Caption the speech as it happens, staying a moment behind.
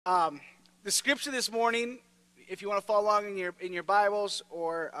The scripture this morning, if you want to follow along in your Bibles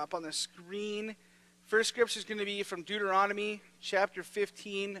or up on the screen, first scripture is going to be from Deuteronomy chapter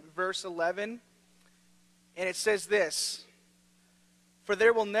 15, verse 11. And it says this: "For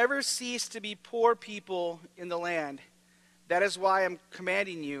there will never cease to be poor people in the land. That is why I'm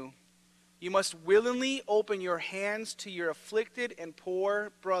commanding you. You must willingly open your hands to your afflicted and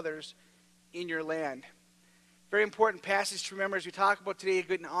poor brothers in your land." Very important passage to remember as we talk about today,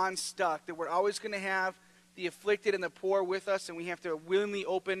 getting unstuck, that we're always going to have the afflicted and the poor with us, and we have to willingly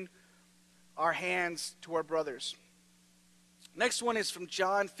open our hands to our brothers. Next one is from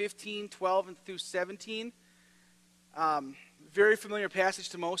John 15, 12 and through 17. Very familiar passage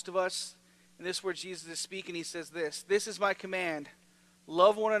to most of us. And this is where Jesus is speaking. He says this: "This is my command,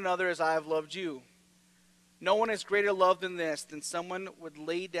 love one another as I have loved you. No one has greater love than this, than someone would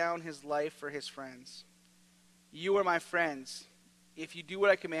lay down his life for his friends. You are my friends, if you do what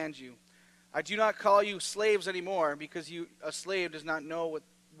I command you. I do not call you slaves anymore, because a slave does not know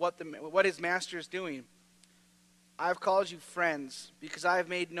what his master is doing. I have called you friends, because I have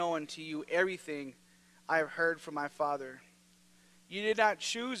made known to you everything I have heard from my Father. You did not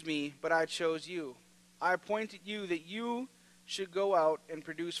choose me, but I chose you. I appointed you that you should go out and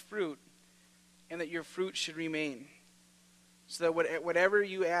produce fruit, and that your fruit should remain, so that whatever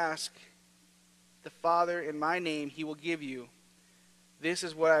you ask the Father in my name, he will give you. This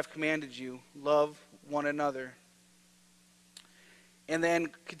is what I've commanded you, love one another." And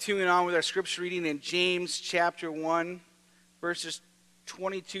then continuing on with our scripture reading in James chapter 1, verses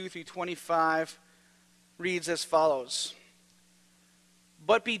 22 through 25, reads as follows: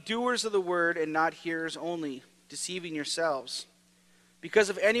 "But be doers of the word and not hearers only, deceiving yourselves. Because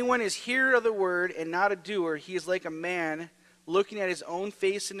if anyone is hearer of the word and not a doer, he is like a man looking at his own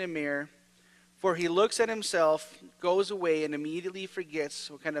face in a mirror. For he looks at himself, goes away, and immediately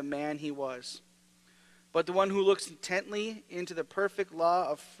forgets what kind of man he was. But the one who looks intently into the perfect law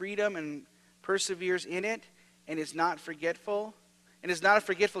of freedom and perseveres in it, and is not a forgetful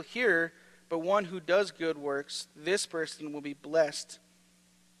hearer, but one who does good works, this person will be blessed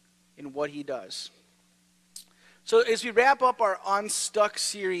in what he does." So as we wrap up our Unstuck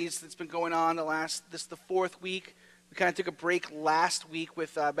series that's been going on this is the fourth week. We kind of took a break last week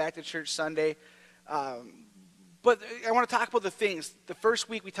with Back to Church Sunday. But I want to talk about the things. The first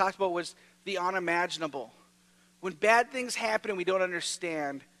week we talked about was the unimaginable. When bad things happen and we don't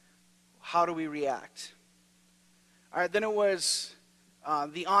understand, how do we react? All right, then it was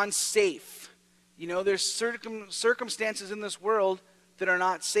the unsafe. You know, there's circumstances in this world that are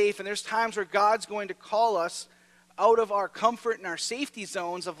not safe, and there's times where God's going to call us out of our comfort and our safety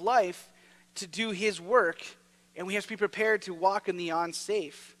zones of life to do his work, and we have to be prepared to walk in the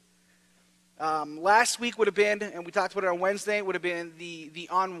unsafe. Last week would have been, and we talked about it on Wednesday, would have been the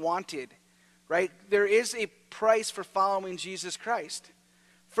unwanted, right? There is a price for following Jesus Christ.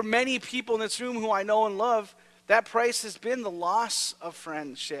 For many people in this room who I know and love, that price has been the loss of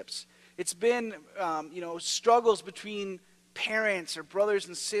friendships. It's been, struggles between parents or brothers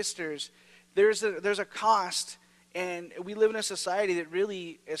and sisters. There's a cost, and we live in a society that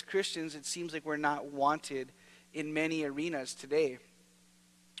really, as Christians, it seems like we're not wanted in many arenas today.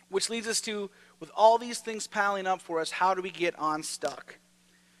 Which leads us to, with all these things piling up for us, how do we get unstuck?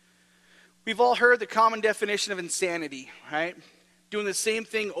 We've all heard the common definition of insanity, right? Doing the same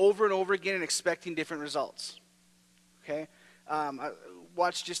thing over and over again and expecting different results. Okay? I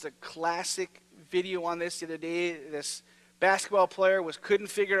watched just a classic video on this the other day. This basketball player couldn't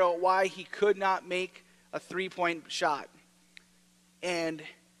figure out why he could not make a three-point shot. And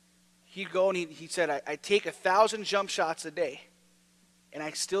he'd go and he said, I take 1,000 jump shots a day, and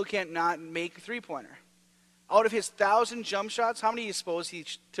I still can't not make a three-pointer. Out of his 1,000 jump shots, how many do you suppose he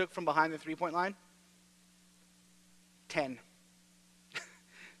took from behind the three-point line? 10.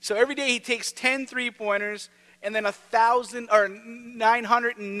 So every day he takes 10 three-pointers and then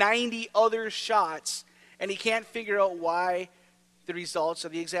 990 other shots, and he can't figure out why the results are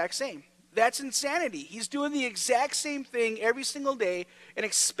the exact same. That's insanity. He's doing the exact same thing every single day and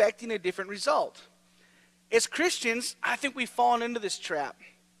expecting a different result. As Christians, I think we've fallen into this trap.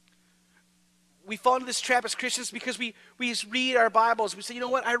 We fall into this trap as Christians because we read our Bibles. We say, you know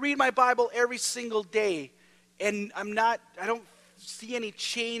what, I read my Bible every single day, and I don't see any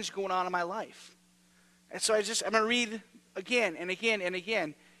change going on in my life. And so I'm going to read again and again and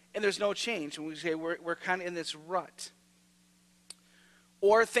again, and there's no change. And we say we're kind of in this rut.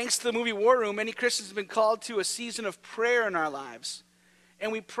 Or thanks to the movie War Room, many Christians have been called to a season of prayer in our lives.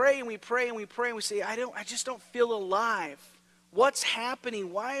 And we pray and we pray and we pray and we say, I just don't feel alive. What's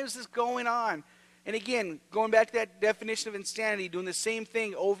happening? Why is this going on? And again, going back to that definition of insanity, doing the same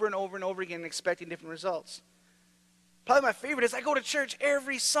thing over and over and over again and expecting different results. Probably my favorite is I go to church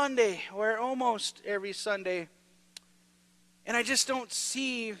every Sunday, or almost every Sunday, and I just don't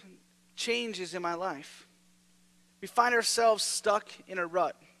see changes in my life. We find ourselves stuck in a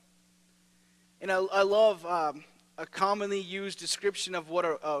rut. And I love a commonly used description of what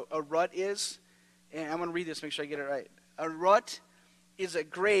a rut is. And I'm going to read this, make sure I get it right. A rut is a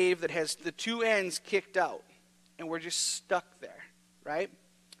grave that has the two ends kicked out, and we're just stuck there, right?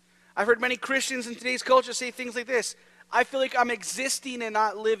 I've heard many Christians in today's culture say things like this: I feel like I'm existing and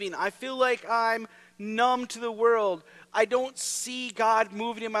not living. I feel like I'm numb to the world. I don't see God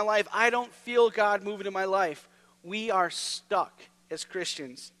moving in my life. I don't feel God moving in my life. We are stuck as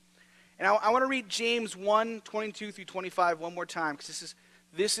Christians. And I want to read James 1:22 through 25 one more time, because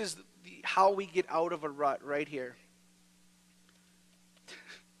this is how we get out of a rut right here.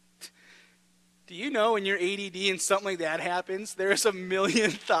 Do you know when you're ADD and something like that happens, there's a million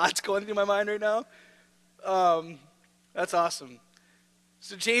thoughts going through my mind right now? That's awesome.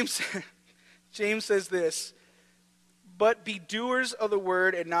 So James says this: but be doers of the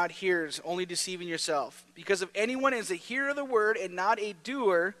word and not hearers, only deceiving yourself. Because if anyone is a hearer of the word and not a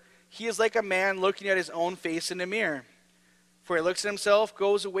doer, he is like a man looking at his own face in the mirror. For he looks at himself,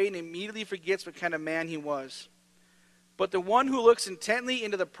 goes away, and immediately forgets what kind of man he was. But the one who looks intently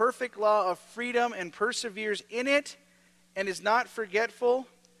into the perfect law of freedom and perseveres in it, and is not forgetful,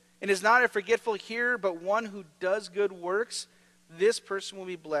 and is not a forgetful hearer, but one who does good works, this person will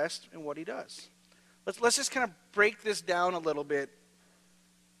be blessed in what he does. Let's just kind of break this down a little bit.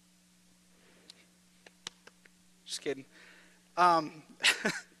 Just kidding. When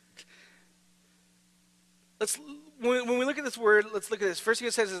we look at this word, let's look at this. First thing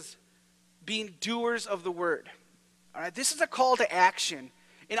it says is being doers of the word. All right, this is a call to action.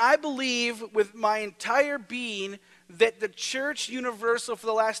 And I believe with my entire being that the church universal for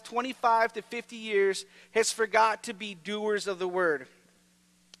the last 25 to 50 years has forgot to be doers of the word.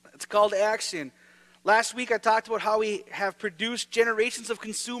 It's a call to action. Last week I talked about how we have produced generations of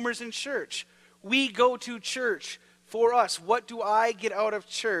consumers in church. We go to church for us. What do I get out of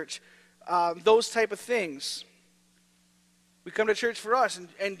church? Those type of things. We come to church for us.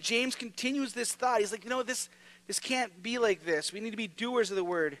 And James continues this thought. He's like, this can't be like this. We need to be doers of the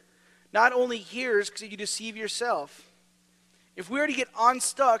word. Not only hearers, because you deceive yourself. If we are to get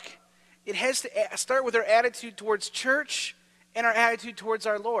unstuck, it has to start with our attitude towards church and our attitude towards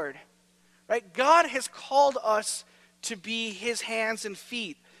our Lord. Right? God has called us to be his hands and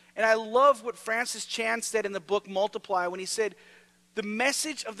feet. And I love what Francis Chan said in the book Multiply when he said, the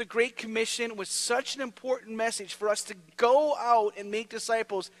message of the Great Commission was such an important message for us to go out and make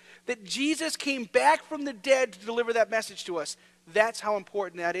disciples that Jesus came back from the dead to deliver that message to us. That's how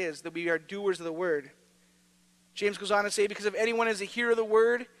important that is, that we are doers of the word. James goes on to say, because if anyone is a hearer of the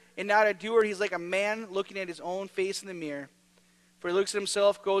word and not a doer, he's like a man looking at his own face in the mirror. For he looks at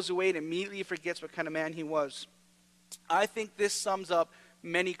himself, goes away, and immediately forgets what kind of man he was. I think this sums up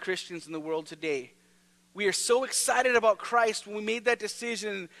many Christians in the world today. We are so excited about Christ when we made that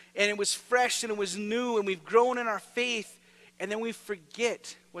decision, and it was fresh and it was new, and we've grown in our faith, and then we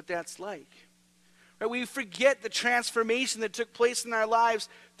forget what that's like. Right? We forget the transformation that took place in our lives,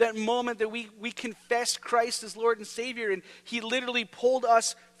 that moment that we confessed Christ as Lord and Savior, and he literally pulled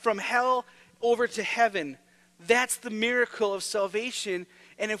us from hell over to heaven. That's the miracle of salvation.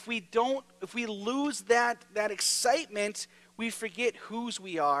 And if we lose that excitement, we forget whose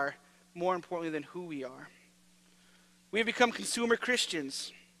we are, more importantly than who we are. We have become consumer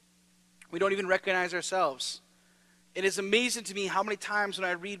Christians. We don't even recognize ourselves. It is amazing to me how many times when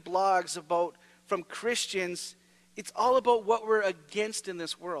I read blogs from Christians, it's all about what we're against in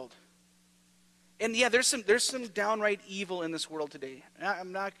this world. And yeah, there's some downright evil in this world today.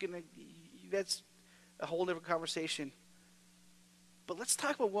 I'm not going to, that's a whole different conversation. But let's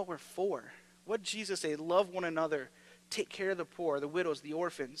talk about what we're for. What did Jesus say? Love one another. Take care of the poor, the widows, the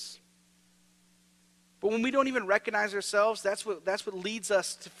orphans. But when we don't even recognize ourselves, that's what leads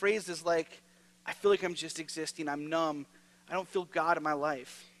us to phrases like, I feel like I'm just existing. I'm numb. I don't feel God in my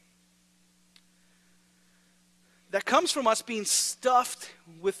life. That comes from us being stuffed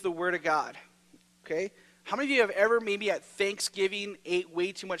with the Word of God. Okay? How many of you have ever, maybe at Thanksgiving, ate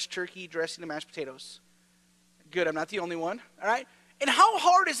way too much turkey dressing and mashed potatoes? Good, I'm not the only one. All right? And how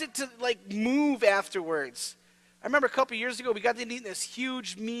hard is it to move afterwards? I remember a couple years ago, we got to eat this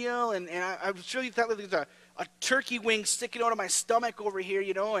huge meal, and I was really thought there was a turkey wing sticking out of my stomach over here,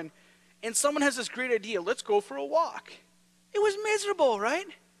 and someone has this great idea, let's go for a walk. It was miserable, right?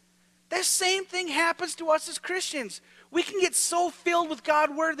 That same thing happens to us as Christians. We can get so filled with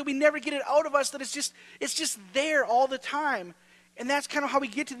God's word that we never get it out of us, that it's just there all the time. And that's kind of how we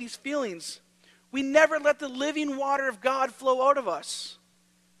get to these feelings. We never let the living water of God flow out of us.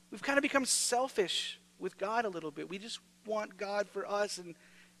 We've kind of become selfish with God a little bit. We just want God for us,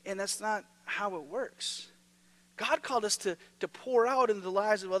 and that's not how it works. God called us to pour out into the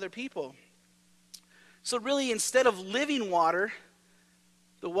lives of other people. So really, instead of living water,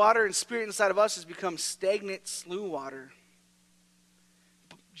 the water and spirit inside of us has become stagnant slough water.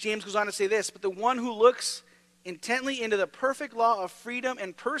 James goes on to say this, but the one who looks intently into the perfect law of freedom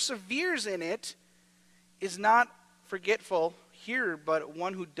and perseveres in it is not forgetful hearer, but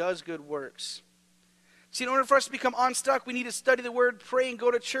one who does good works. See, in order for us to become unstuck, we need to study the word, pray, and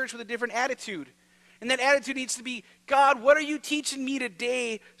go to church with a different attitude. And that attitude needs to be, God, what are you teaching me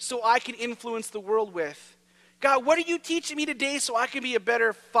today so I can influence the world with? God, what are you teaching me today so I can be a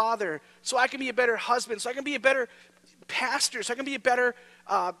better father, so I can be a better husband, so I can be a better pastor, so I can be a better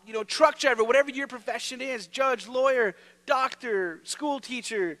truck driver, whatever your profession is, judge, lawyer, doctor, school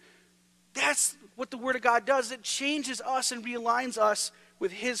teacher. That's what the Word of God does. It changes us and realigns us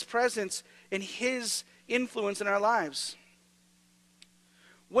with His presence and His influence in our lives.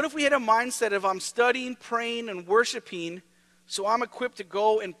 What if we had a mindset of I'm studying, praying, and worshiping so I'm equipped to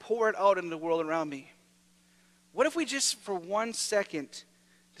go and pour it out into the world around me? What if we just for 1 second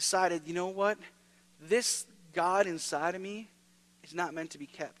decided, you know what? This God inside of me is not meant to be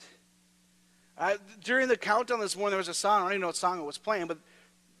kept. During the countdown this morning, there was a song. I don't even know what song it was playing, but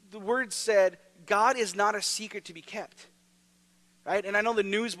the word said, God is not a secret to be kept. Right? And I know the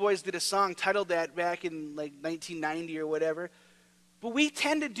Newsboys did a song titled that back in like 1990 or whatever. But we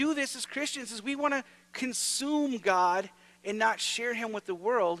tend to do this as Christians, is we want to consume God and not share Him with the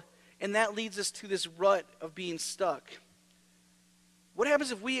world, and that leads us to this rut of being stuck. What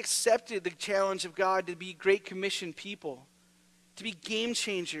happens if we accepted the challenge of God to be Great Commission people, to be game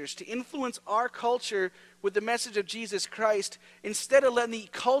changers, to influence our culture with the message of Jesus Christ, instead of letting the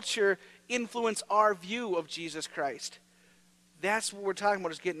culture influence our view of Jesus Christ? That's what we're talking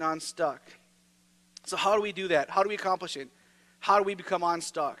about, is getting unstuck. So how do we do that? How do we accomplish it? How do we become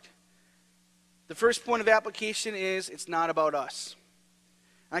unstuck? The first point of application is it's not about us.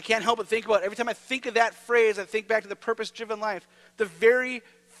 And I can't help but think about it. Every time I think of that phrase, I think back to the purpose-driven life. The very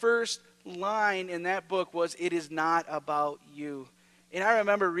first line in that book was, it is not about you. And I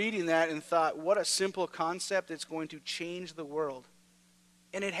remember reading that and thought, what a simple concept that's going to change the world.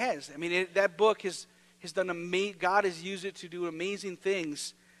 And it has. I mean, that book has done God has used it to do amazing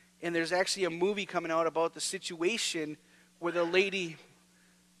things. And there's actually a movie coming out about the situation where the lady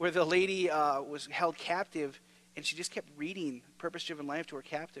was held captive, and she just kept reading Purpose-Driven Life to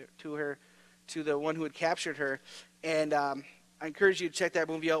the one who had captured her. And I encourage you to check that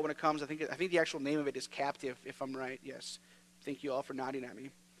movie out when it comes. I think the actual name of it is Captive, if I'm right. Yes. Thank you all for nodding at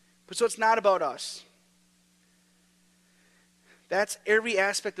me. But so it's not about us. That's every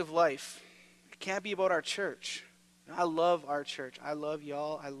aspect of life. It can't be about our church. I love our church. I love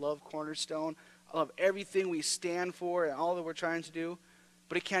y'all. I love Cornerstone. I love everything we stand for and all that we're trying to do.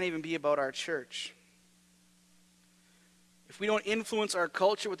 But it can't even be about our church. If we don't influence our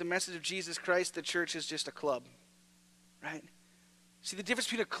culture with the message of Jesus Christ, the church is just a club. Right? See, the difference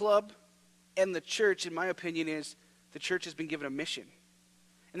between a club and the church, in my opinion, is the church has been given a mission.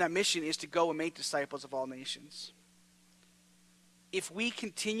 And that mission is to go and make disciples of all nations. If we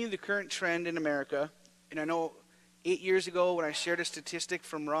continue the current trend in America, and I know 8 years ago when I shared a statistic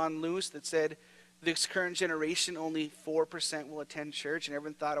from Ron Luce that said this current generation, only 4% will attend church, and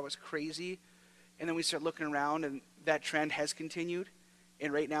everyone thought I was crazy. And then we start looking around, and that trend has continued.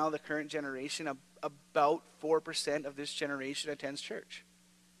 And right now, the current generation, about 4% of this generation attends church.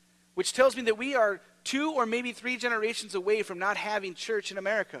 Which tells me that we are 2 or maybe 3 generations away from not having church in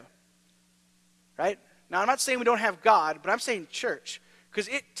America. Right? Now, I'm not saying we don't have God, but I'm saying church. Because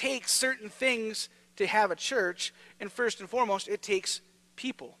it takes certain things to have a church, and first and foremost, it takes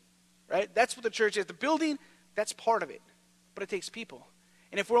people. Right? That's what the church is. The building, that's part of it. But it takes people.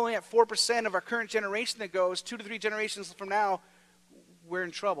 And if we're only at 4% of our current generation that goes, 2 to 3 generations from now, we're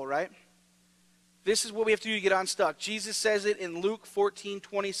in trouble, right? This is what we have to do to get unstuck. Jesus says it in Luke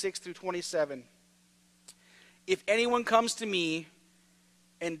 14:26-27. If anyone comes to me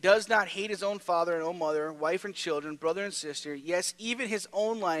and does not hate his own father and own mother, wife and children, brother and sister, yes, even his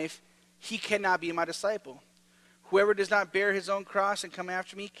own life, he cannot be my disciple. Whoever does not bear his own cross and come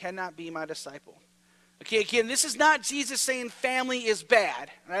after me cannot be my disciple. Okay, again, this is not Jesus saying family is bad.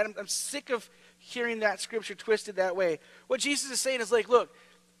 Right? I'm sick of hearing that scripture twisted that way. What Jesus is saying is like, look,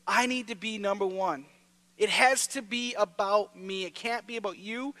 I need to be number one. It has to be about me. It can't be about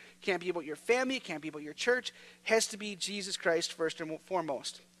you. It can't be about your family. It can't be about your church. It has to be Jesus Christ first and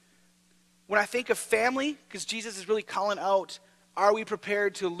foremost. When I think of family, because Jesus is really calling out, are we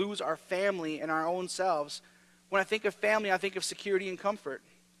prepared to lose our family and our own selves? When I think of family, I think of security and comfort.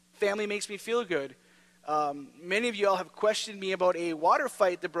 Family makes me feel good. Many of you all have questioned me about a water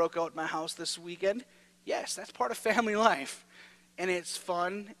fight that broke out in my house this weekend. Yes, that's part of family life. And it's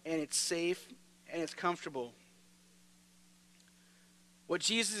fun, and it's safe, and it's comfortable. What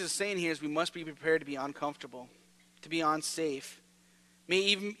Jesus is saying here is we must be prepared to be uncomfortable, to be unsafe,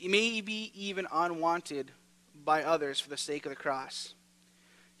 maybe even unwanted by others for the sake of the cross.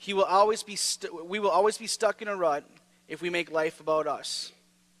 We will always be stuck in a rut if we make life about us.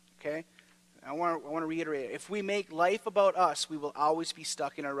 Okay? I want to reiterate it. If we make life about us, we will always be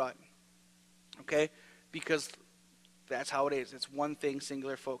stuck in a rut. Okay? Because that's how it is. It's one thing,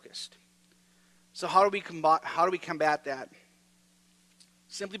 singular focused. So how do we combat that?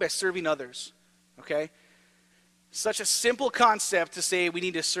 Simply by serving others. Okay? Such a simple concept to say we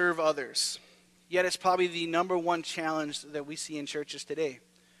need to serve others. Yet it's probably the number one challenge that we see in churches today.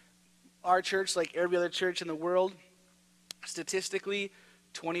 Our church, like every other church in the world, statistically,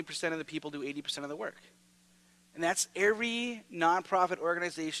 20% of the people do 80% of the work. And that's every nonprofit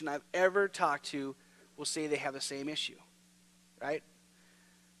organization I've ever talked to will say they have the same issue. Right?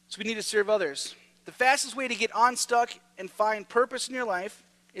 So we need to serve others. The fastest way to get unstuck and find purpose in your life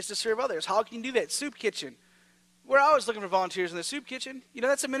is to serve others. How can you do that? Soup kitchen. We're always looking for volunteers in the soup kitchen. You know,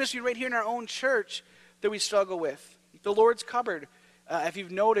 that's a ministry right here in our own church that we struggle with. The Lord's Cupboard. If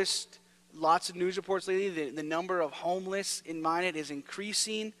you've noticed lots of news reports lately, the number of homeless in Minot is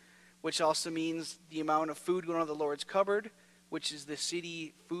increasing, which also means the amount of food going on the Lord's Cupboard, which is the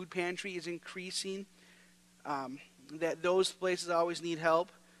city food pantry, is increasing. That those places always need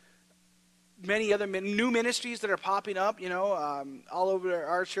help. Many other new ministries that are popping up, all over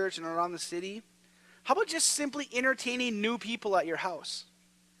our church and around the city. How about just simply entertaining new people at your house?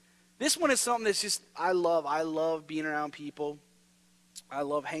 This one is something that's just, I love. I love being around people. I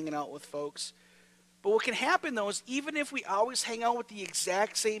love hanging out with folks. But what can happen, though, is even if we always hang out with the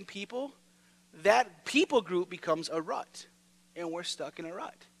exact same people, that people group becomes a rut, and we're stuck in a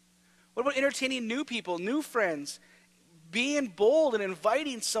rut. What about entertaining new people, new friends? Being bold and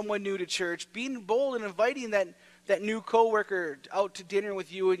inviting someone new to church, being bold and inviting that new coworker out to dinner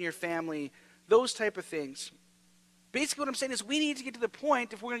with you and your family, those type of things. Basically what I'm saying is we need to get to the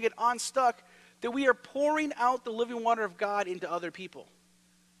point, if we're going to get unstuck, that we are pouring out the living water of God into other people.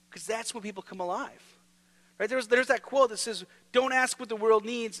 Because that's when people come alive. Right? There's that quote that says, don't ask what the world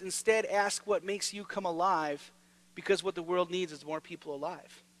needs, instead ask what makes you come alive, because what the world needs is more people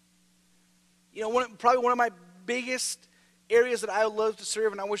alive. Probably one of my biggest areas that I would love to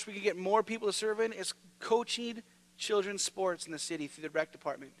serve, and I wish we could get more people to serve in, is coaching children's sports in the city through the rec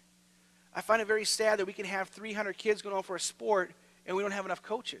department. I find it very sad that we can have 300 kids going on for a sport, and we don't have enough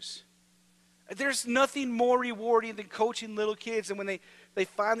coaches. There's nothing more rewarding than coaching little kids, and when they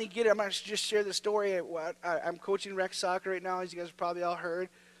finally get it, I'm going to just share the story. I'm coaching rec soccer right now, as you guys have probably all heard,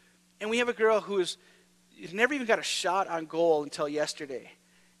 and we have a girl who's never even got a shot on goal until yesterday.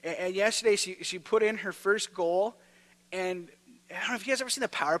 And yesterday, she put in her first goal, and I don't know if you guys ever seen the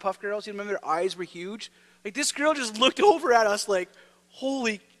Powerpuff Girls. You remember their eyes were huge? Like, this girl just looked over at us like,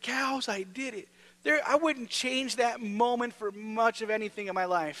 holy cows, I did it. I wouldn't change that moment for much of anything in my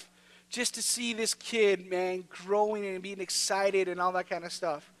life. Just to see this kid, man, growing and being excited and all that kind of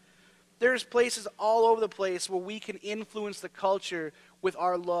stuff. There's places all over the place where we can influence the culture with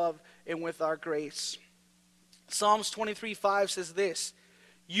our love and with our grace. Psalms 23:5 says this,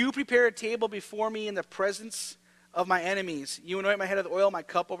 you prepare a table before me in the presence of my enemies. You anoint my head with oil, my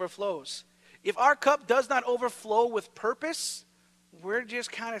cup overflows. If our cup does not overflow with purpose, we're just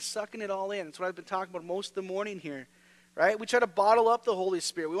kind of sucking it all in. That's what I've been talking about most of the morning here. Right? We try to bottle up the Holy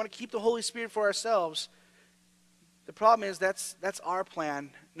Spirit. We want to keep the Holy Spirit for ourselves. The problem is that's our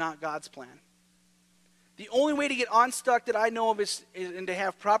plan, not God's plan. The only way to get unstuck that I know of is and to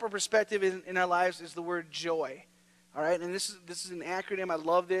have proper perspective in our lives is the word joy. All right? And this is an acronym. I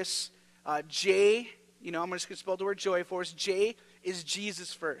love this. J, I'm just going to spell the word joy for us. J is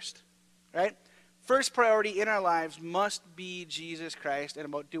Jesus first. Right? First priority in our lives must be Jesus Christ and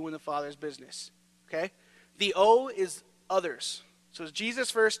about doing the Father's business. Okay? The O is others. So it's Jesus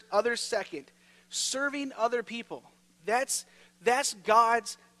first, others second. Serving other people. That's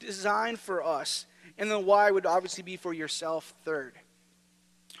God's design for us. And the Y would obviously be for yourself third.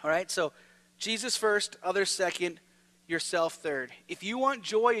 All right, so Jesus first, others second, yourself third. If you want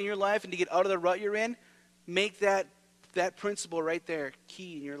joy in your life and to get out of the rut you're in, make that principle right there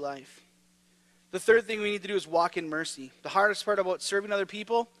key in your life. The third thing we need to do is walk in mercy. The hardest part about serving other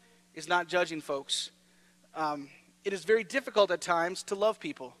people is not judging folks. It is very difficult at times to love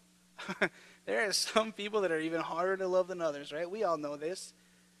people. There are some people that are even harder to love than others, right? We all know this.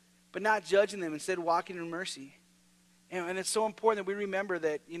 But not judging them, instead walking in mercy. And it's so important that we remember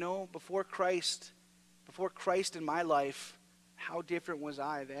that, before Christ in my life, how different was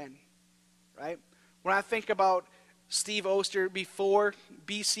I then, right? When I think about Steve Oster before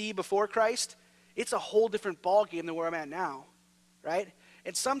Christ, it's a whole different ballgame than where I'm at now, right?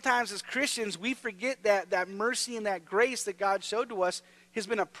 And sometimes as Christians, we forget that mercy and that grace that God showed to us has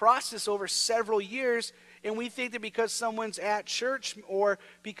been a process over several years, and we think that because someone's at church or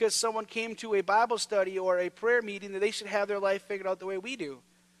because someone came to a Bible study or a prayer meeting that they should have their life figured out the way we do.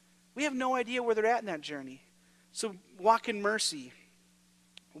 We have no idea where they're at in that journey. So walk in mercy.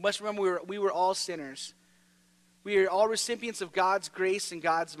 We must remember we were all sinners. We are all recipients of God's grace and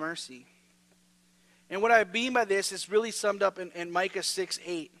God's mercy. And what I mean by this is really summed up in Micah 6:8.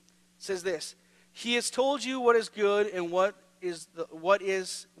 It says this: He has told you what is good and what it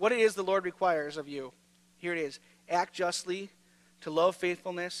is the Lord requires of you. Here it is: act justly, to love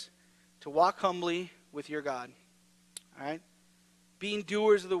faithfulness, to walk humbly with your God. All right? Being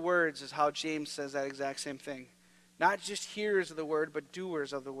doers of the words is how James says that exact same thing. Not just hearers of the word, but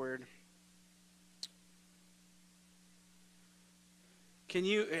doers of the word.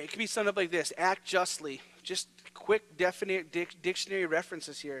 It can be summed up like this: act justly. Just quick definite dictionary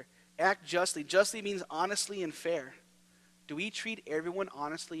references here. Act justly. Justly means honestly and fair. Do we treat everyone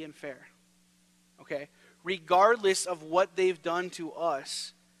honestly and fair? Okay? Regardless of what they've done to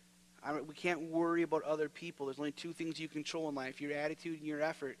us, we can't worry about other people. There's only two things you control in life: your attitude and your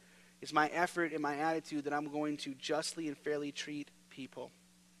effort. It's my effort and my attitude that I'm going to justly and fairly treat people.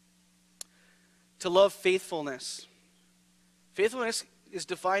 To love faithfulness. Faithfulness is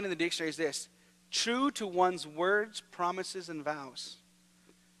defined in the dictionary as this: true to one's words, promises, and vows.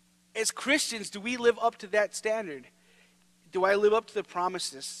 As Christians, do we live up to that standard? Do I live up to the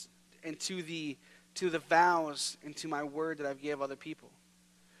promises and to the vows and to my word that I've given other people?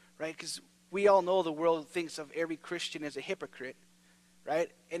 Right? Because we all know the world thinks of every Christian as a hypocrite, right?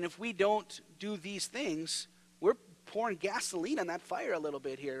 And if we don't do these things, we're pouring gasoline on that fire a little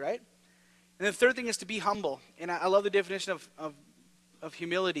bit here, right? And the third thing is to be humble. And I love the definition of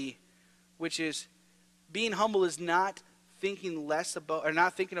humility, which is being humble is not thinking less about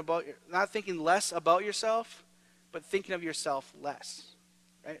yourself, but thinking of yourself less,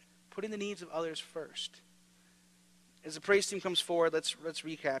 right? Putting the needs of others first. As the praise team comes forward, let's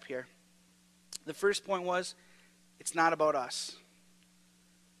recap here. The first point was, it's not about us.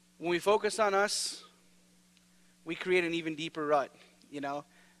 When we focus on us, we create an even deeper rut,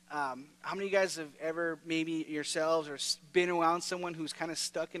 How many of you guys have ever, maybe yourselves, or been around someone who's kind of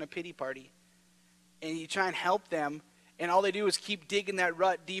stuck in a pity party, and you try and help them, and all they do is keep digging that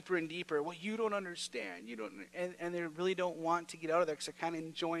rut deeper and deeper? Well, you don't understand. And they really don't want to get out of there because they're kind of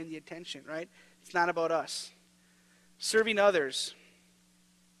enjoying the attention, right? It's not about us. Serving others.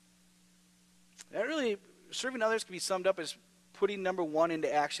 Serving others can be summed up as putting number one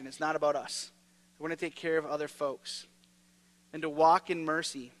into action. It's not about us. We're going to take care of other folks. And to walk in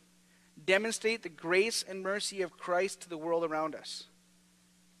mercy. Demonstrate the grace and mercy of Christ to the world around us.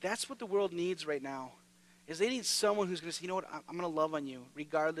 That's what the world needs right now. Is they need someone who's going to say, you know what, I'm going to love on you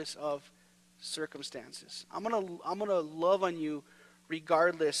regardless of circumstances. I'm going to love on you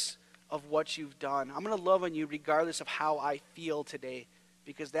regardless of what you've done. I'm going to love on you regardless of how I feel today,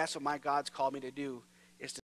 because that's what my God's called me to do.